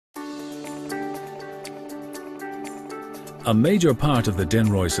A major part of the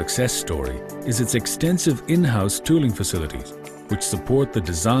Denroy success story is its extensive in-house tooling facilities, which support the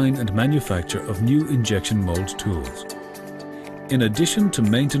design and manufacture of new injection mold tools. In addition to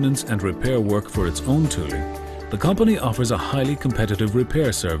maintenance and repair work for its own tooling, the company offers a highly competitive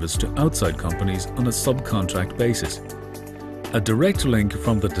repair service to outside companies on a subcontract basis. A direct link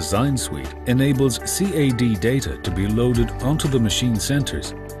from the design suite enables CAD data to be loaded onto the machine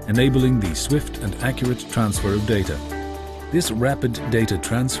centers, enabling the swift and accurate transfer of data. This rapid data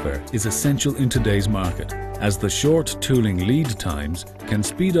transfer is essential in today's market, as the short tooling lead times can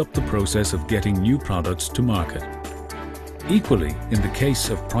speed up the process of getting new products to market. Equally, in the case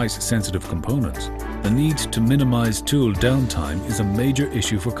of price-sensitive components, the need to minimize tool downtime is a major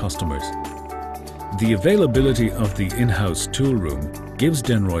issue for customers. The availability of the in-house tool room gives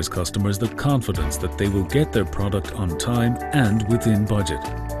Denroy's customers the confidence that they will get their product on time and within budget.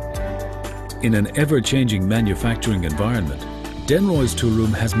 In an ever-changing manufacturing environment, Denroy's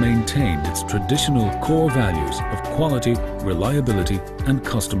toolroom has maintained its traditional core values of quality, reliability, and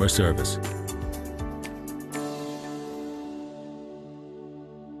customer service.